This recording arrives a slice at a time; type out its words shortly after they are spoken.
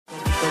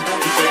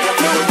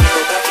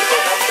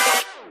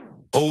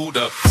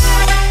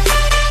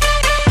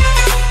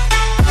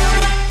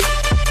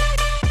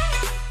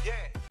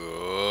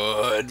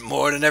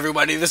afternoon,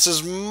 everybody. This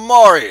is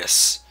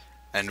Marius,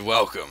 and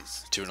welcome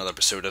to another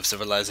episode of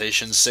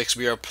Civilization 6.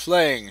 We are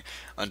playing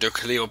under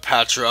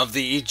Cleopatra of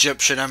the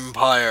Egyptian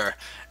Empire,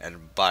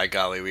 and by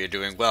golly, we are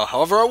doing well.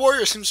 However, our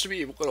warrior seems to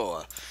be a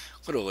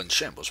little in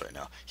shambles right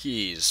now.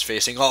 He's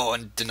facing all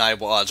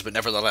undeniable odds, but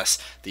nevertheless,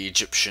 the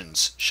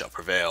Egyptians shall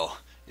prevail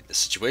in this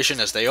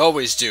situation, as they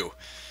always do.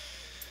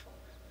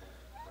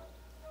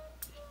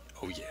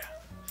 Oh yeah.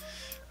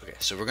 Okay,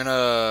 so we're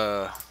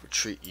gonna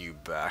retreat you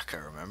back, I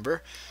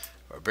remember.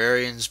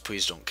 Barbarians,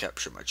 please don't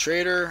capture my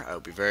trader. I will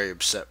be very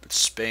upset with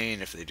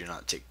Spain if they do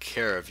not take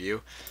care of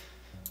you.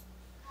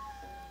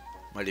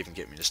 Might even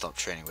get me to stop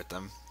training with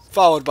them.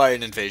 Followed by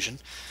an invasion.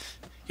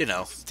 You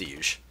know, the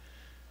usual.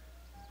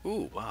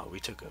 Ooh, wow,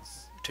 we took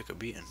a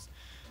beating.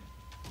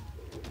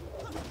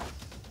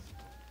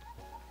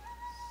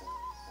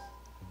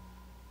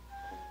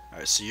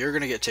 Alright, so you're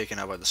gonna get taken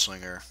out by the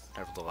slinger,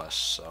 nevertheless,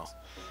 so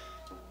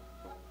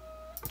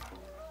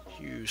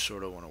you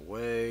sort of went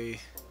away.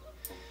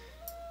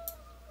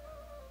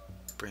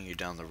 Bring you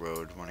down the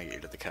road. Want to get you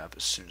to the cap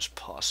as soon as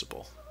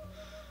possible.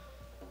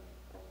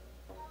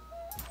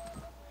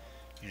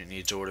 Unit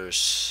needs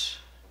orders.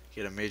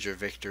 Get a major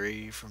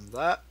victory from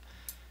that.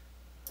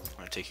 I'm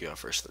going to take you out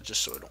first, though,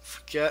 just so I don't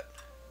forget.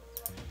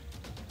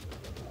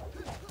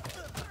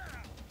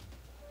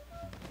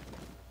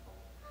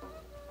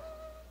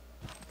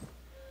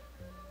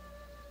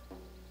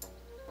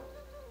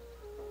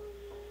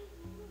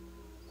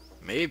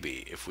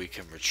 Maybe if we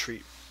can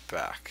retreat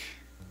back.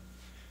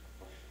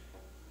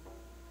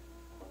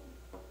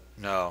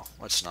 No,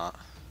 let's not.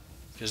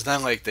 Because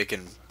then, like, they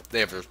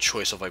have a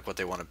choice of, like, what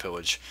they want to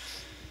pillage.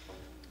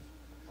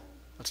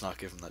 Let's not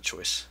give them that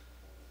choice.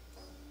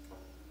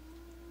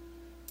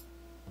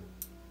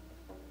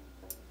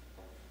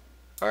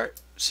 Alright,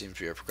 seems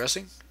we are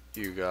progressing.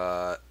 You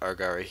got our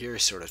guy right here. He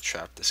sort of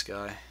trapped this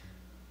guy.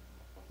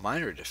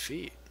 Minor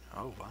defeat.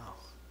 Oh, wow.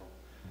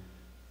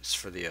 It's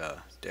for the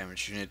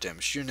damaged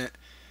unit.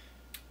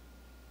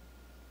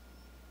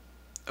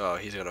 Oh,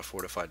 he's got a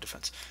fortified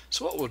defense.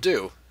 So what we'll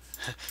do,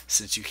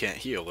 since you can't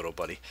heal, little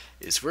buddy,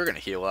 is we're going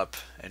to heal up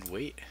and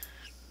wait.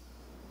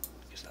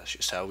 Because that's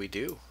just how we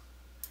do.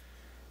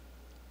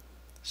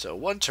 So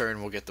one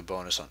turn we'll get the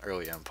bonus on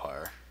early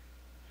empire.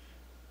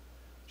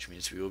 Which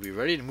means we will be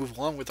ready to move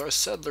along with our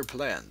settler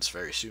plans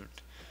very soon.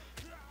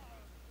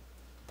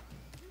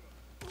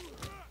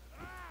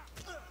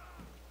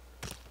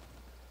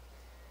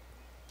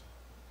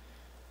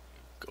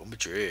 Go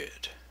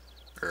Madrid.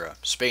 Or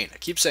Spain. I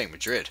keep saying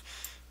Madrid.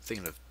 I'm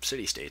thinking of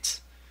city-states.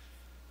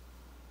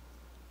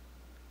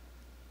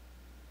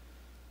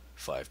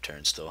 5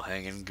 turns still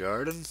hanging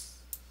garden.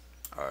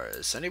 Alright,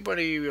 is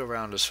anybody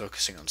around us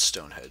focusing on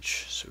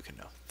Stonehenge? So we can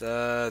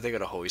know. They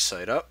got a holy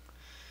site up.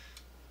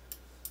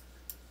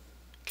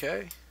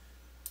 Okay.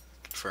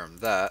 Confirm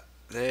that.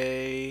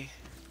 They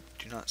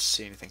do not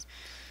see anything.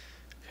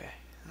 Okay.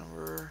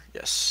 Number,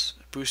 yes.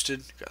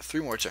 Boosted. Got 3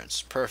 more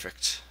turns.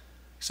 Perfect.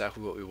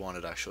 Exactly what we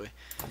wanted, actually.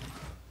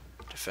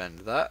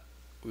 Defend that.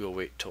 We will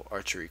wait till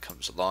archery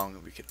comes along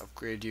and we can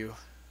upgrade you.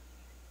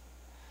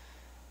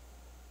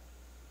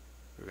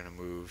 We're going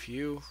to move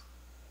you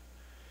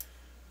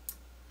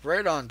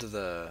right onto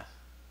this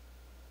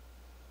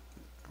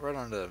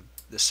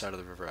side of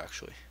the river,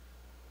 actually.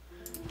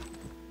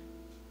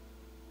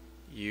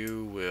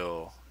 You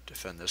will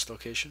defend this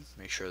location.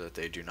 Make sure that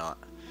they do not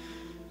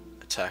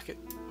attack it.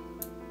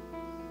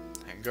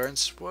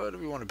 Handguards. What do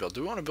we want to build?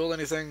 Do we want to build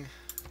anything?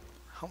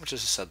 How much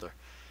is a settler?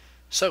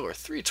 Settler,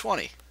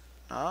 320.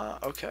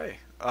 Okay.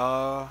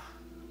 We're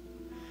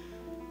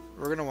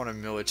going to want a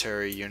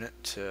military unit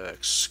to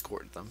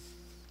escort them.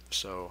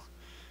 So,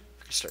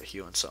 we can start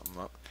healing something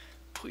up.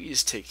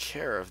 Please take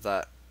care of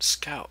that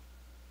scout.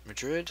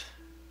 Madrid?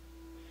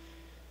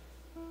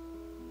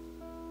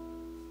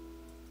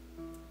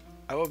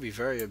 I will be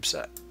very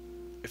upset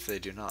if they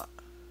do not.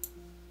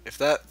 If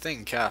that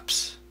thing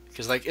caps.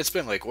 Because, like, it's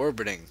been, like,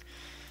 orbiting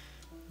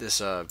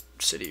this,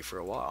 city for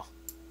a while.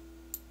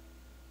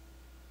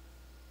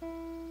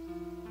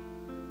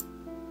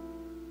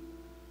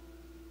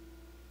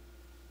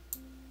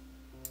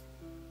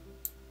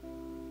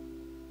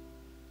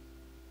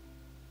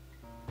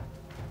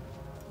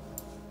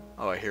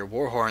 Oh, I hear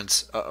war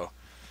horns. Uh-oh.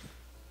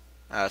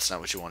 That's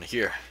not what you want to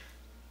hear.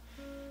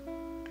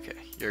 Okay,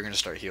 you're going to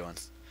start healing.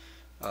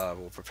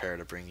 We'll prepare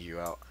to bring you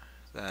out.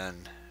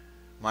 Then,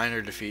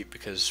 minor defeat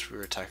because we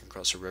were attacking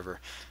across a river.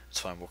 It's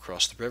fine, we'll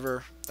cross the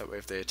river. That way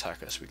if they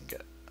attack us, we can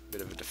get a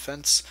bit of a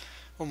defense.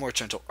 1 more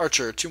turn till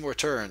archer, 2 more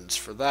turns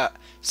for that,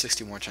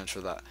 60 more turns for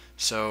that.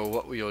 So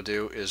what we'll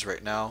do is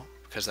right now,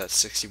 because that's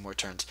 60 more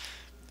turns,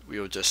 we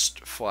will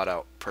just flat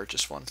out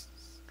purchase one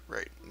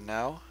right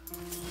now.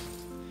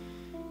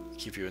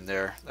 Keep you in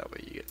there, that way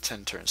you get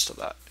 10 turns till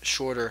that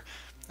shorter,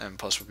 and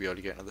plus we'll be able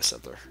to get another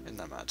settler in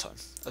that amount of time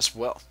as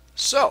well.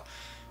 So,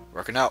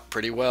 working out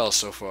pretty well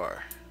so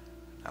far.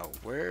 Now,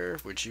 where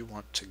would you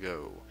want to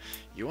go?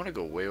 You want to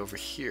go way over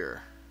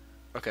here.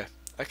 Okay,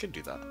 I can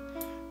do that.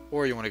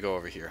 Or you want to go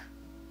over here.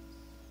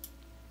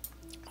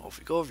 Well, if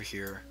we go over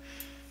here,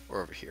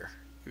 or over here,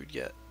 you would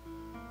get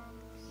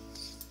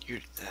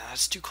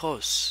That's too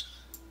close.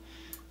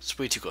 It's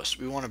way too close.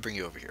 We want to bring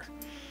you over here.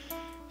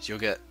 So you'll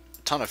get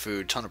a ton of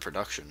food, ton of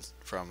production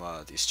from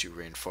these two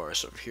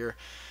rainforests over here.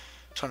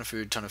 Ton of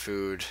food, ton of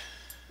food.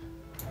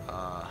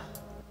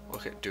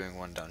 Look at doing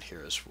one down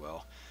here as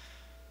well.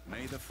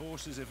 May the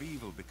forces of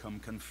evil become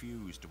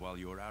confused while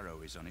your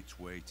arrow is on its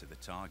way to the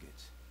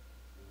target.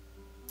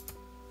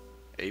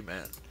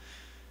 Amen.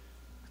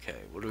 Okay,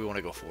 what do we want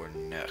to go for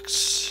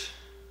next?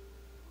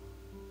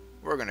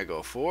 We're gonna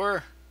go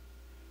for...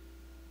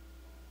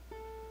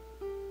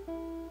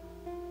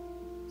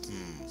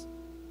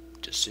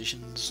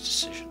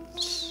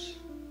 Decisions.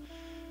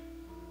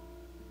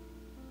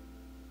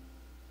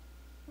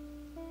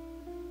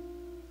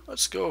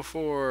 Let's go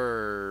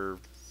for...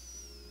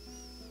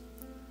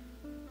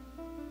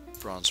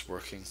 bronze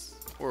working.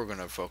 We're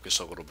gonna focus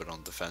a little bit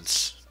on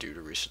defense due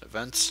to recent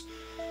events.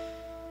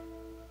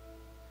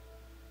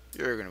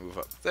 You're gonna move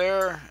up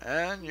there,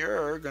 and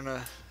you're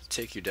gonna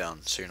take you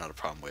down so you're not a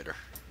problem later.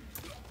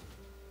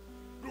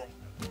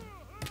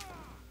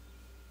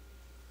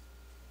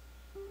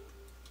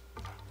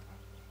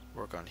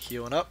 Work on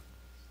healing up.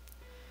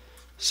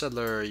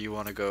 Settler, you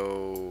want to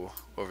go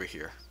over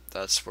here.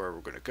 That's where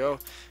we're gonna go.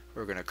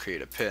 We're gonna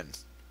create a pin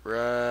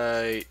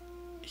right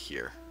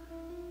here.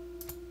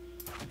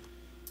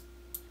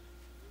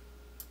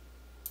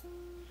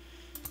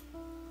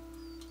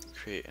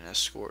 Create an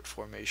escort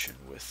formation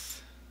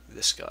with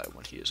this guy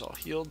when he is all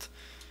healed.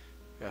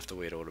 We have to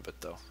wait a little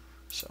bit though,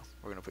 so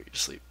we're gonna put you to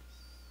sleep.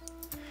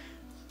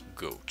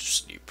 Go to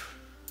sleep.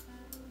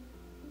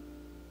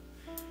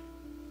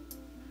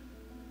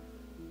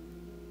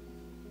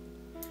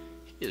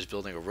 He is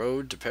building a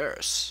road to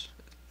Paris,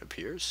 it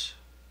appears.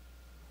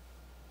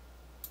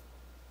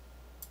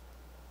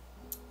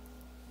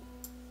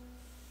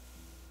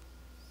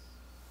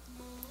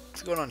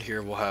 Going on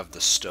here, we'll have the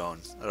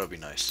stone. That'll be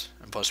nice.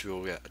 And plus we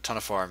will get a ton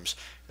of farms.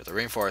 We got the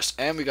rainforest,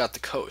 and we got the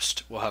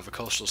coast. We'll have a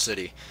coastal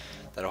city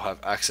that'll have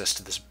access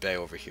to this bay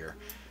over here.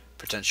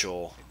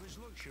 Potential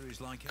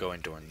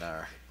going down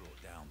there.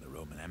 Brought down the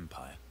Roman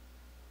Empire.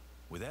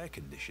 With air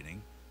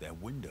conditioning, their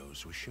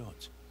windows were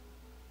shut.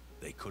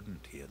 They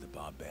couldn't hear the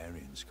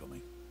barbarians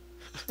coming.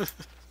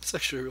 It's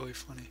actually really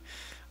funny.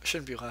 I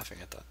shouldn't be laughing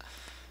at that.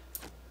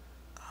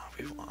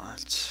 We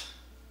want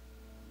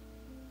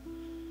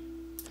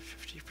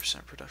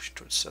 50% production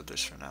towards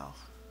settlers for now.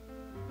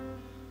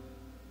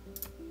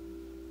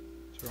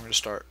 So we're going to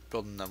start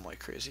building them like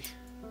crazy.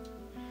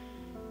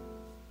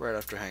 Right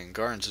after Hanging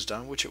Gardens is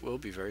done, which it will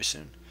be very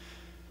soon.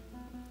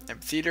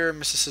 Amphitheater,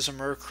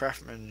 mysticism, or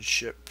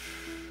craftsmanship.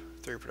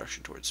 3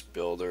 production towards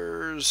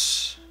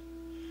builders.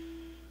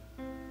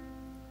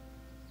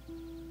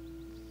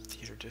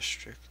 Theater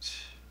district.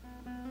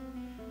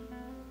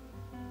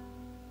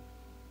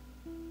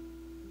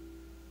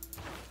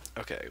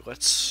 Okay,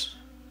 let's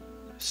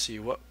see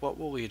what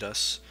will lead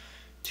us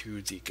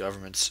to the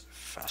government's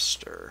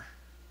faster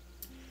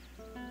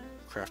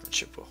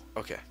craftsmanship will.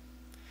 Okay,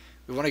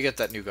 we want to get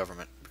that new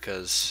government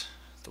because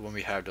the one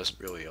we have doesn't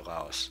really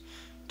allow us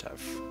to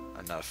have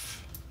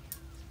enough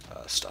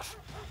stuff.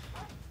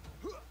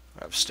 We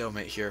have a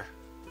stalemate here.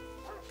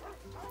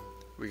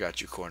 We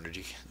got you cornered.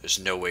 There's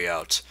no way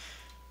out.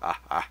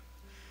 Alright,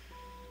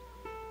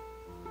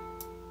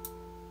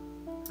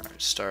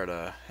 start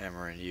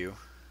hammering you.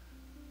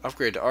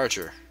 Upgrade to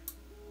archer.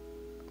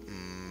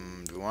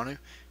 Do we want to?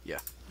 Yeah,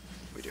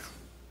 we do.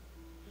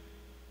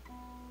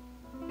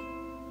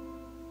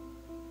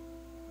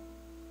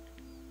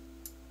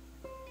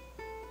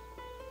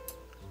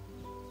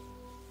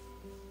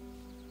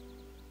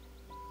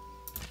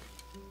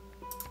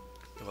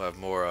 You'll have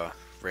more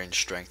range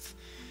strength.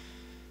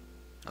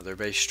 Now their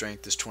base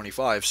strength is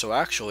 25, so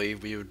actually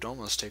we would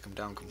almost take them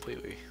down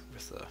completely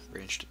with a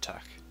ranged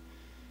attack.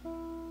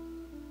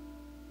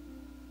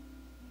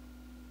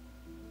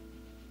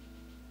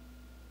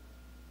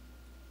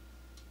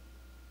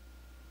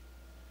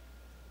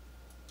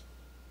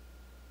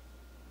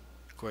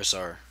 Of course,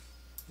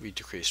 we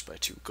decreased by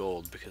 2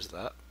 gold because of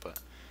that, but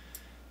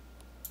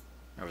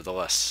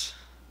nevertheless.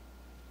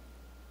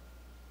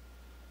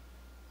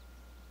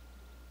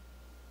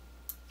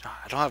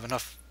 I don't have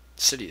enough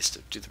cities to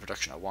do the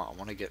production I want. I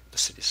want to get the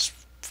cities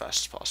as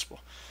fast as possible.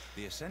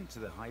 The ascent to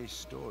the highest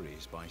story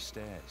is by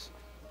stairs,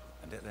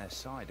 and at their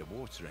side are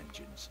water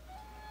engines,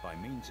 by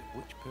means of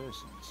which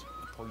persons,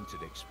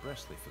 appointed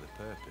expressly for the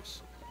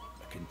purpose,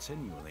 are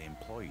continually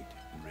employed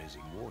in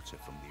raising water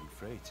from the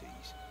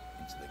Euphrates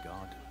into the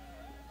garden.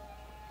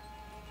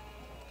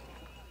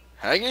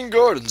 Hanging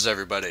Gardens,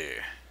 everybody!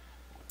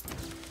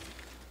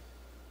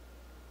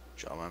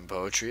 Drama and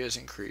poetry has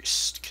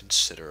increased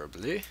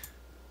considerably.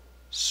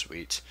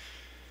 Sweet.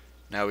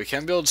 Now we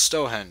can build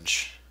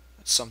Stonehenge.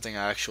 That's something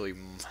I actually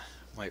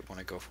might want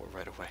to go for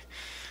right away.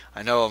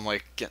 I know I'm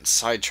like getting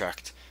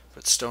sidetracked,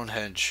 but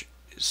Stonehenge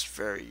is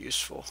very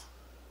useful.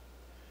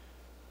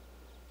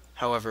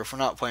 However, if we're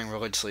not playing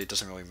religiously, it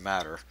doesn't really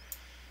matter.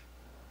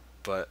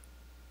 But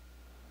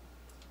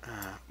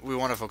we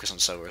want to focus on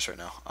settlers right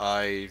now.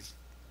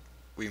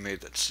 We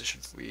made that decision.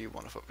 We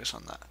want to focus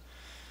on that.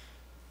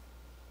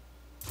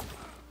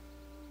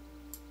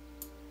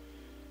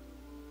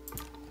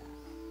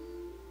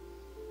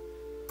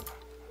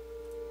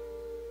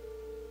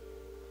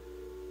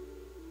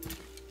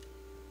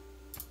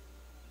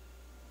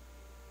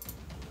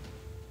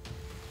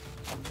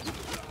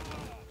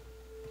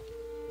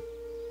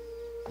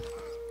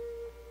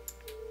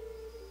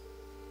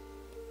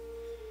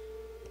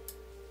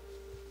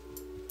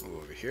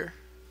 here.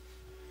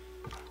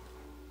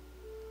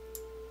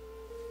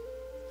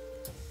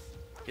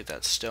 Get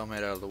that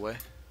stalemate out of the way.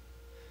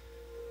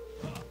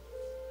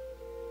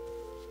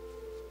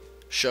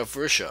 Shove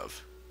for a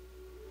shove.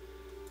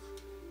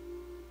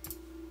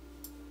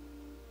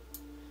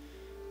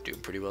 Doing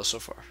pretty well so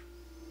far.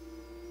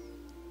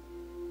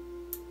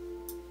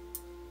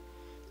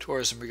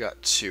 Tourism, we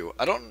got 2.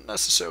 I don't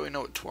necessarily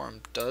know what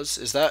tourism does.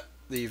 Is that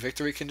the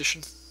victory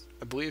condition?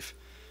 I believe.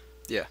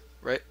 Yeah,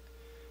 right?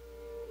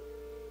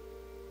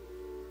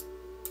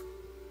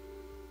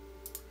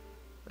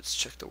 Let's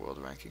check the world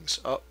rankings.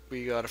 Oh,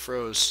 we got a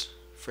froze.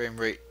 Frame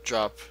rate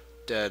drop.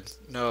 Dead.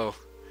 No.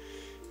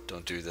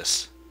 Don't do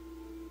this.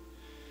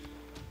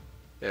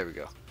 There we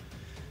go.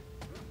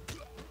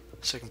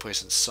 Second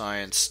place in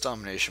science.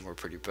 Domination, we're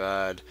pretty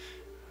bad.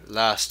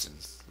 Last in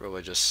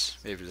religious.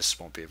 Maybe this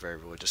won't be a very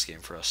religious game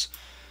for us.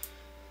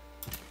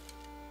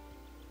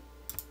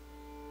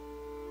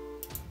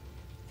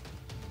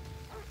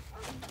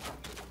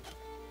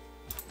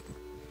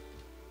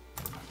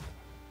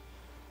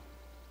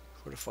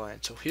 Fortify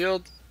until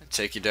healed and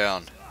take you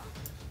down.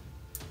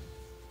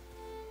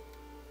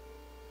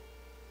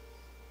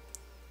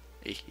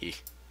 Eeh.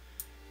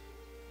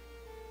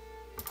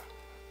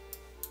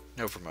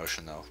 No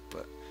promotion though,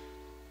 but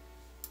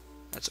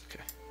that's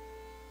okay.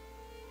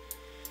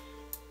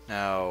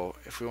 Now,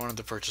 if we wanted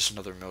to purchase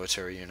another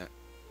military unit,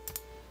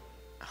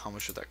 how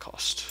much would that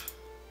cost?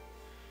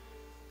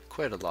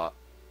 Quite a lot.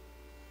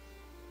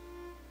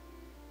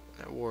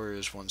 That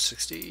Warriors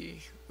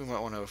 160. We might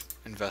want to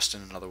invest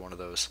in another one of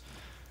those.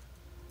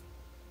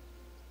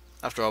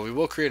 After all, we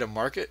will create a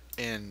market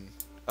in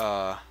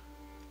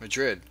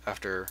Madrid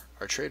after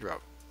our trade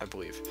route, I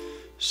believe.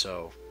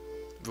 So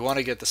we want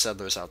to get the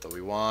settlers out though.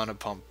 We want to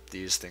pump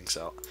these things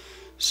out.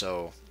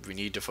 So we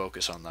need to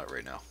focus on that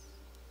right now.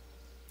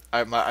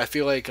 I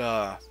feel like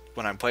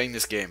when I'm playing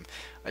this game,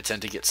 I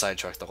tend to get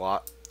sidetracked a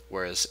lot.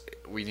 Whereas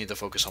we need to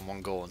focus on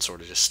one goal and sort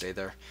of just stay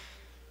there.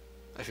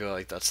 I feel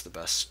like that's the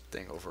best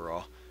thing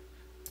overall.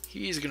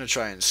 He's going to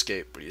try and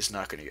escape, but he's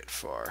not going to get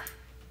far.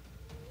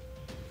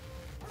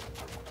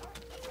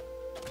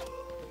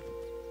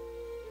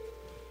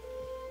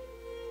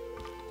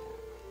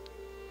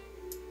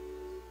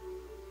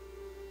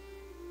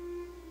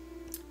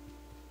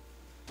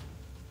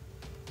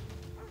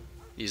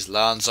 These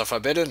lands are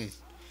forbidden.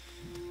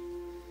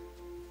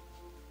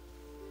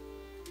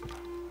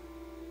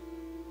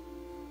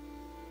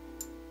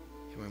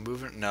 Can we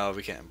move it? No,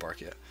 we can't embark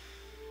yet.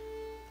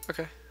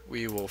 Okay.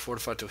 We will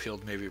fortify till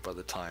healed. Maybe by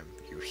the time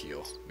you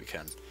heal, we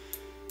can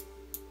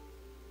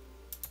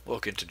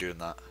look into doing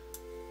that.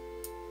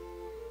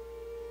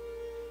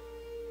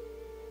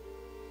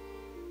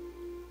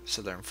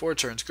 So they're in 4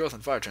 turns, growth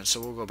in 5 turns,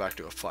 so we'll go back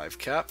to a 5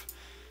 cap.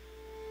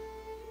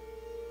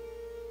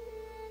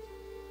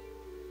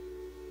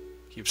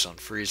 Keeps on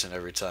freezing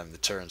every time the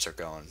turns are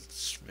going.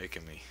 It's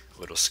making me a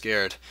little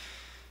scared.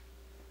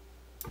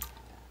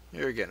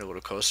 You're getting a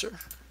little closer.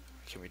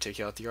 Can we take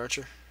out the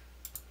archer?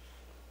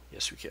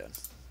 Yes, we can.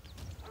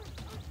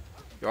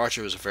 The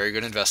archer was a very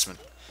good investment.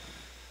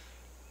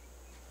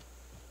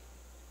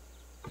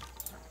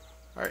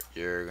 Alright,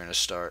 you're going to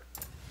start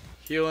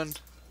healing.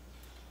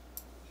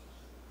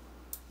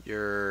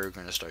 You're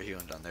going to start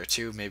healing down there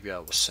too. Maybe I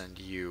will send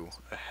you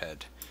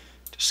ahead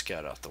to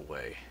scout out the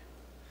way.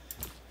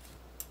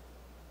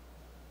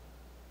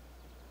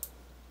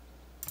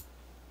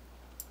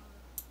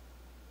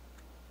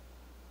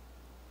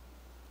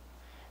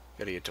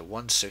 Gotta get to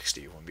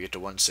 160. When we get to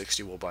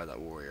 160, we'll buy that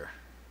warrior.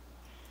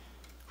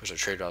 Of course, our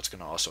trade route's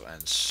gonna also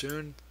end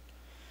soon.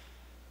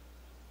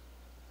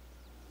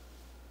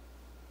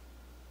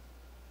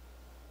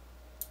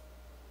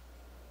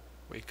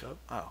 Wake up.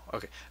 Oh,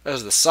 okay. That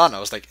was the sun. I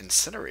was like,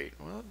 incinerate.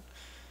 What?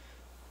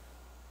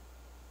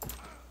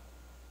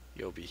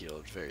 You'll be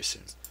healed very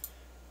soon.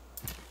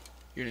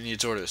 Unit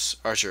needs orders.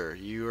 Archer,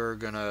 you are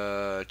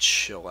gonna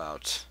chill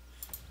out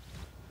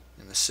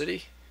in the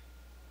city.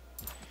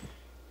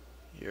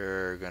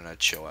 You're gonna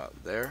chill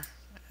out there.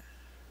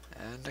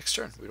 And next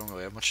turn, we don't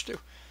really have much to do.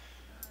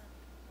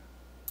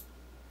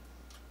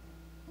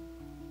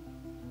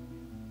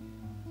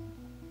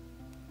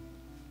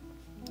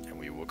 And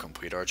we will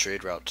complete our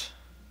trade route.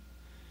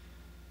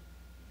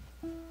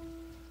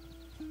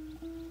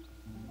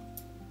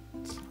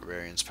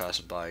 Barbarians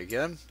passing by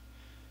again.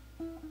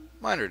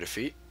 Minor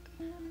defeat.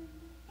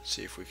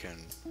 See if we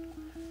can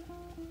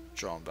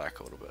draw them back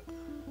a little bit.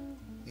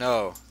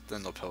 No,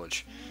 then they'll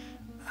pillage.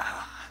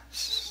 Ah,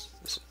 this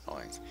is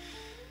annoying.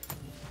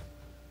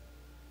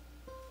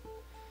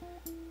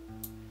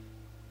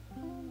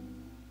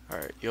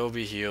 Alright, you'll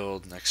be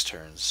healed next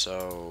turn,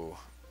 so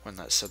when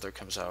that settler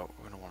comes out,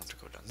 we're going to want him to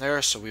go down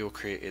there, so we will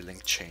create a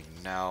link chain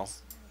now,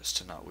 as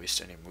to not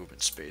waste any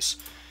movement space.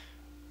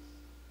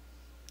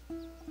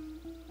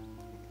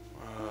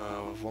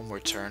 One more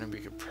turn and we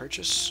can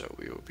purchase, so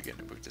we will begin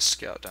to move the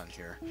scout down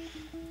here.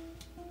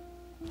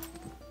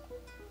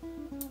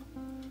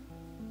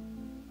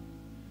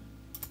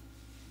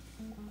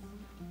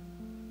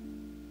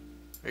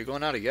 Are you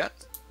going out again?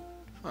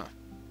 Huh.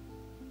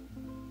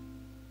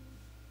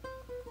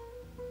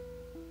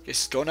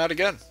 It's going out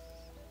again.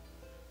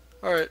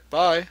 Alright,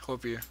 bye.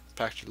 Hope you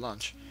packed your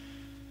lunch.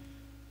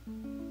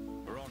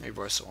 Maybe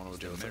Barcelona will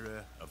deal with it.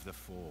 Mirror of the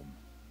form,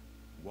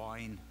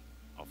 wine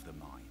of the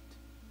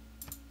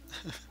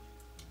mind.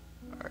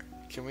 Alright,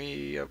 can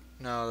we...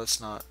 no,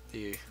 that's not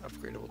the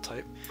upgradable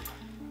type.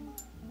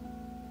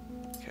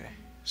 Okay,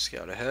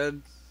 scout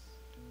ahead.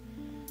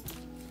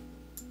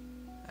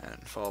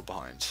 And fall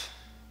behind.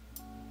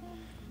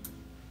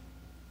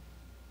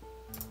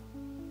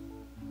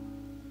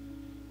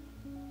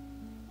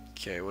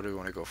 Okay, what do we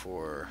want to go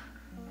for?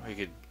 We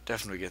could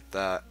definitely get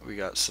that. We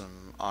got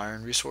some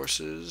iron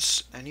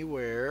resources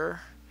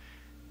anywhere.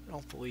 I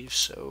don't believe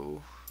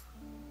so.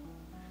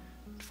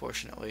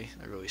 Unfortunately,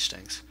 that really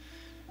stinks.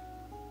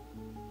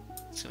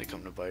 It's gonna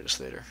come to bite us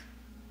later.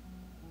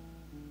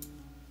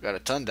 We got a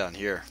ton down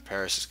here.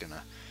 Paris is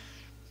gonna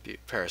be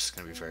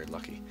very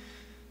lucky.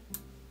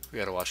 We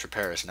gotta watch for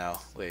Paris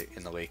now, late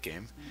in the late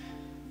game.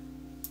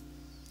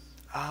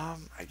 I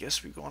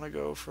guess we wanna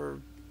go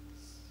for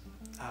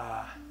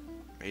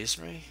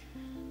masonry.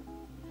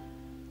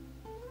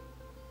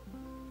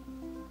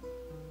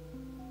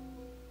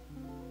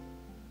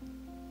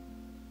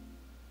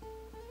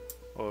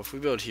 Well, if we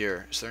build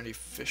here, is there any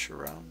fish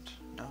around?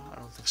 No, I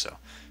don't think so.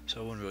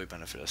 So it wouldn't really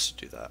benefit us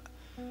to do that.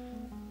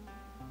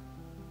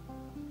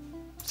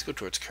 Let's go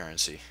towards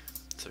currency.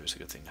 It's always a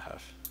good thing to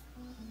have.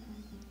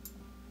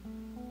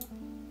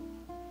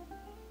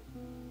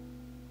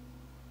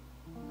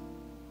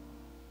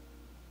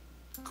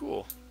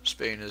 Cool.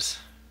 Spain is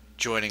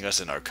joining us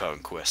in our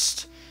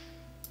conquest.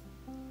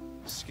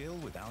 Skill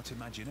without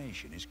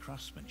imagination is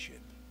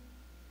craftsmanship,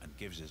 and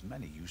gives us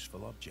many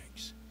useful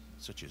objects,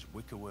 such as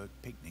wickerwork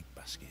picnic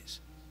baskets.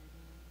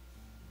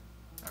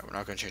 Alright, we're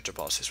not going to change our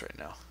policies right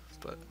now,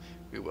 but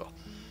we will.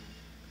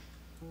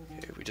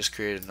 Okay, we just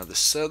created another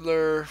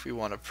settler. We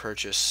want to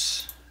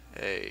purchase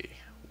a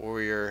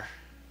warrior.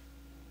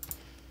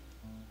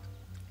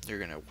 You're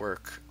going to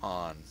work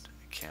on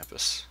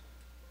campus.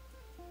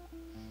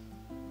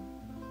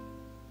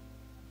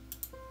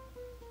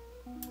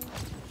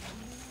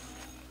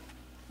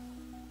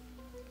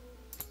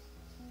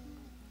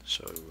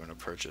 So we're going to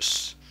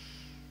purchase...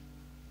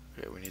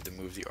 Okay, we need to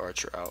move the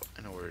archer out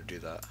in order to do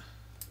that.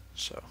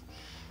 So...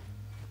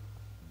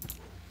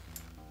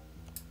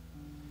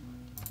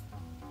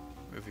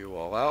 move you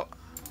all out.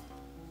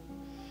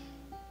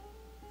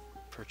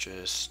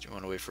 Purchase... Do you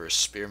want to wait for a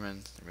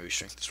spearman? Maybe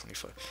strength is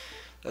 25.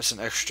 That's an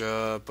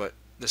extra, but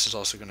this is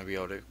also going to be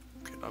able to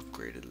get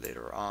upgraded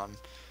later on.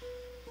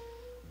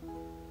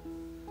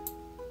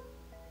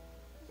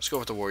 Let's go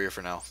with the warrior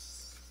for now.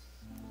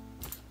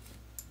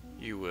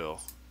 You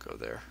will go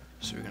there.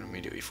 So we're going to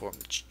immediately form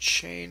the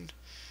chain.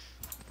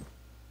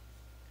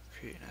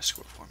 Create an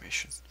escort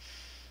formation.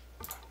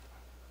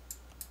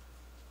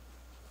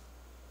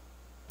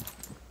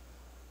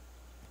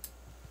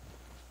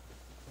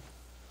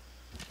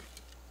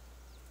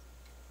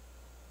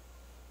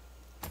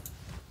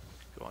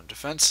 Go on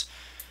defense.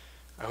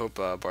 I hope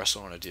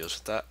Barcelona deals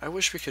with that. I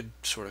wish we could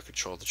sort of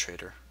control the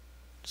trader.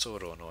 It's a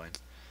little annoying.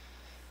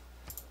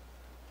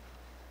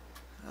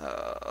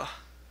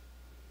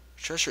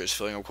 Treasure is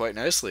filling up quite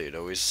nicely.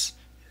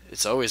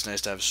 It's always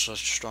nice to have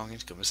such strong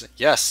income, isn't it?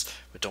 Yes,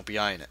 but don't be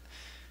eyeing it.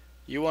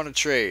 You want to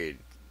trade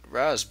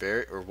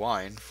raspberry or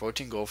wine,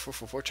 14 gold for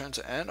 4 turns,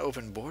 and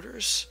open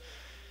borders?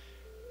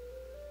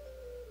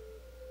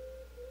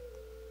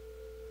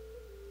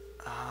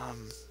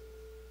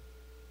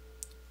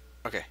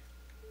 Okay.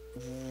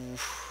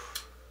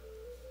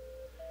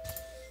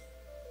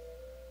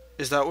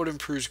 Is that what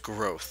improves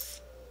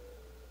growth?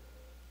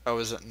 Oh,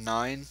 is it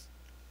 9?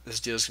 This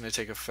deal is going to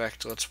take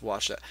effect. Let's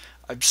watch that.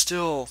 I'm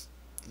still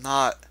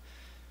not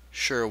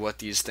sure what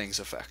these things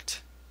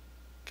affect,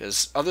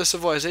 because other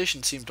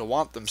civilizations seem to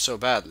want them so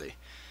badly.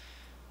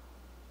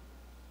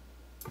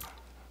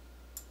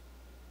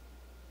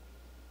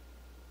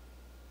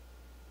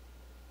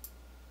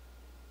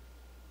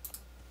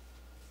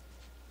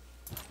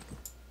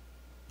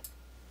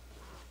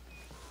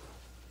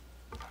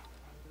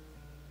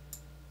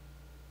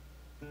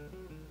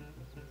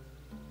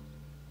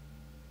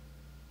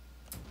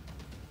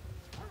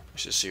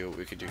 Let's just see what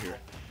we can do here.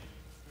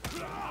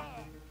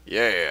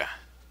 Yeah.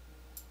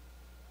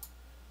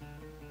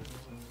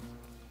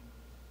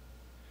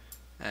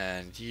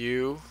 And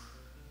you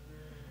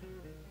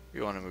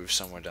want to move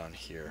somewhere down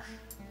here.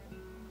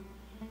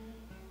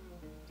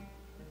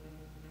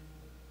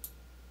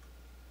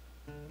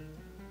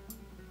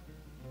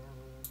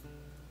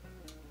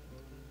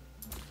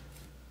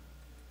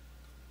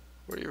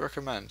 Where do you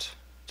recommend?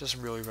 It doesn't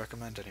really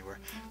recommend anywhere.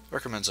 It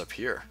recommends up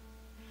here.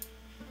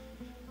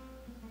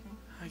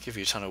 I give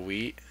you a ton of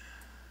wheat,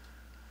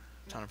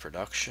 a ton of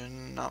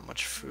production, not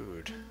much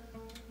food.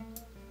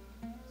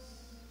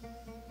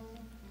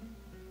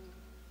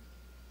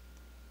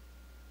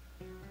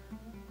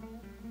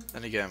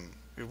 Then again,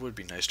 it would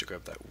be nice to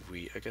grab that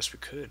wheat. I guess we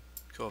could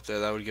go up there.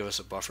 That would give us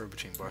a buffer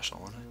between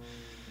Barcelona.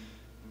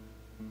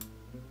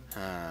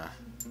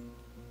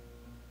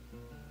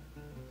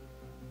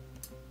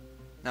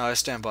 No, I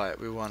stand by it.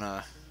 We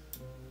wanna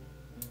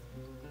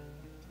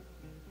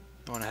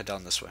I want to head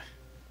down this way.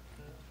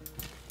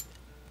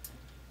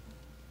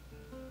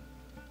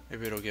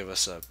 Maybe it'll give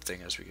us a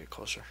thing as we get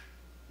closer.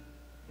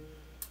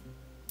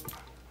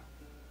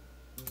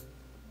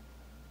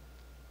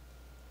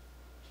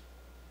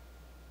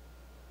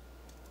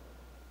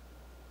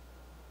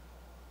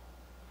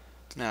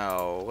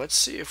 Now, let's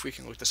see if we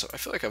can look this up. I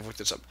feel like I've looked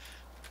this up.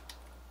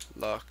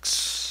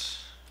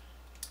 Lux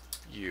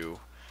U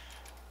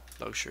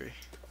Luxury.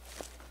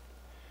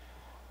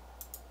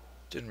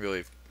 Didn't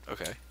really.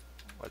 Okay,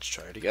 let's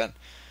try it again.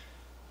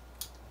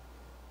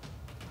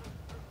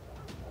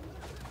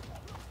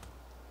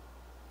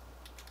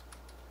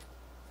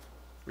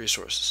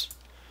 Resources.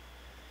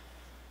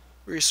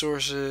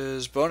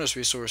 Resources. Bonus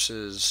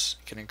resources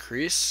can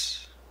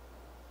increase.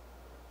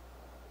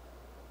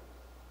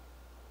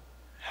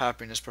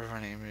 Happiness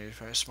providing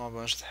a small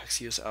bonus to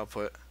Hexius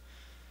output.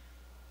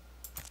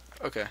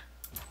 Okay.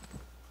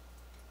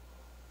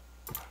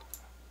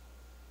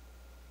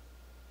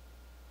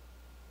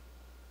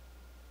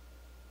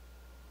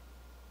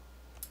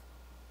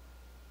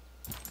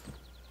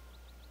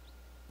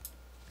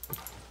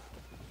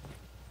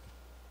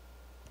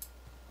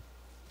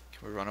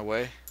 Can we run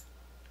away?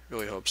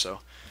 Really hope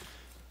so.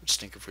 It'd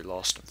stink if we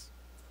lost him.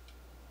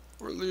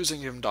 We're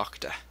losing him,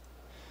 Doctor.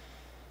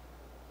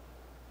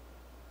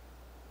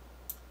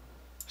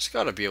 There's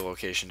gotta be a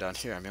location down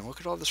here. I mean, look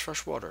at all this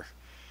fresh water.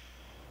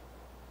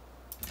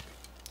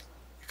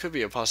 It could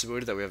be a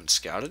possibility that we haven't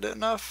scouted it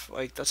enough.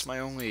 Like, that's my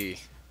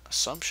only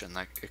assumption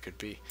that it could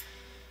be.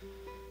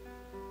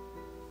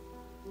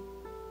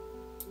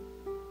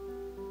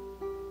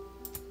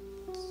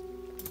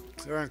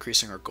 We are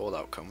increasing our gold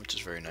outcome, which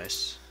is very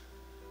nice.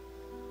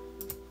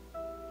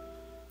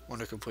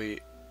 Want to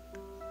complete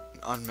an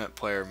unmet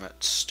player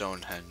met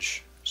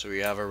Stonehenge. So we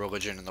have a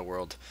religion in the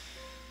world.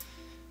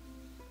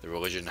 The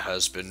religion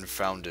has been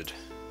founded.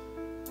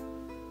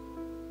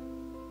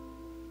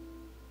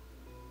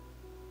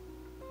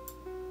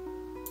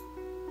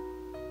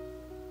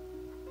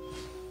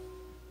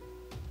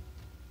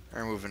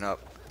 We're moving up.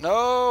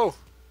 No!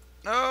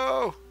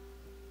 No!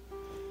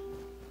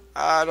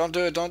 Ah, don't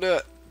do it, don't do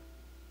it.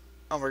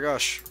 Oh my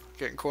gosh,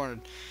 getting cornered.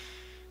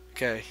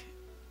 Okay.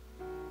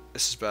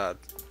 This is bad.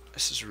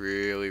 This is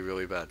really,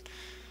 really bad.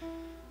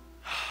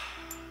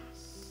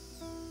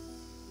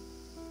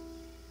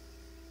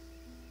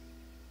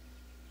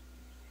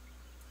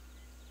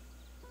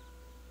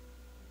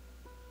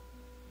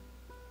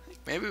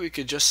 Maybe we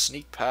could just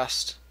sneak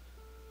past.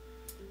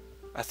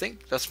 I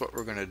think that's what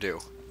we're gonna do.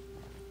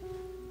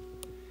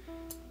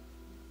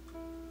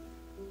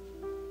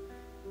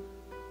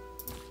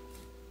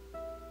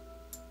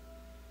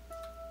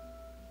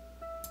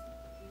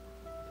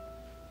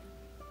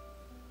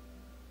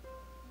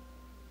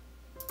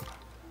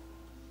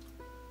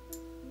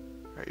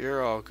 Alright,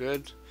 you're all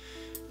good.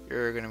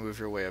 You're gonna move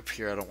your way up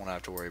here. I don't want to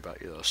have to worry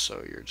about you though,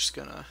 so you're just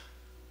gonna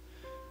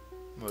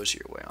mosey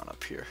your way on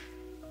up here.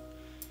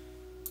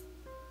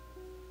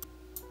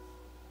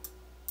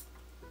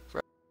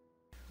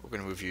 We're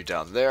going to move you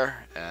down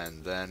there,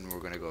 and then we're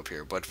going to go up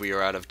here. But we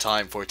are out of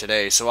time for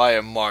today, so I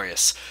am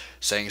Marius,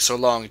 saying so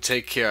long,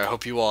 take care, I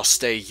hope you all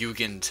stay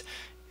UGEN,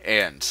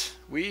 and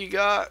we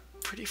got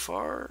pretty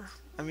far.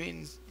 I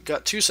mean,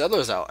 got 2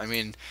 settlers out. I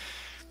mean,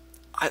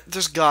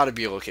 there's got to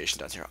be a location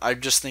down here.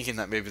 I'm just thinking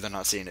that maybe they're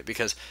not seeing it,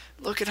 because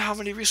look at how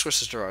many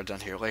resources there are down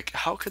here. Like,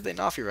 how could they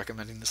not be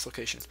recommending this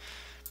location?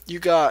 You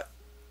got,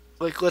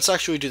 like, let's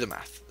actually do the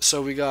math.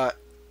 So we got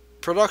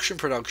production,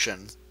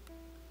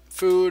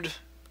 food,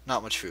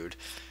 not much food.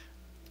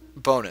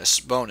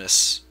 Bonus,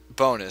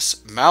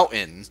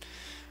 mountain,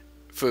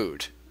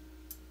 food,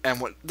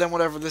 and then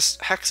whatever this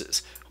hex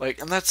is.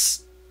 Like, and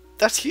that's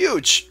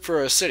huge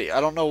for a city.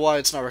 I don't know why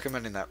it's not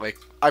recommending that. Like,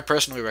 I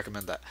personally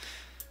recommend that.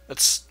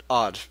 That's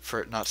odd for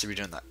it not to be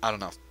doing that. I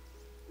don't know.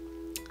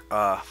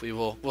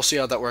 We'll see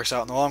how that works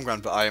out in the long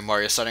run. But I am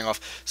Mario signing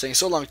off, saying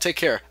so long, take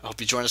care. I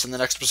hope you join us in the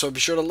next episode. Be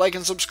sure to like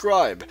and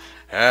subscribe,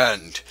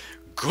 and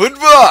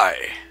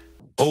goodbye.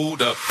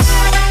 Hold up.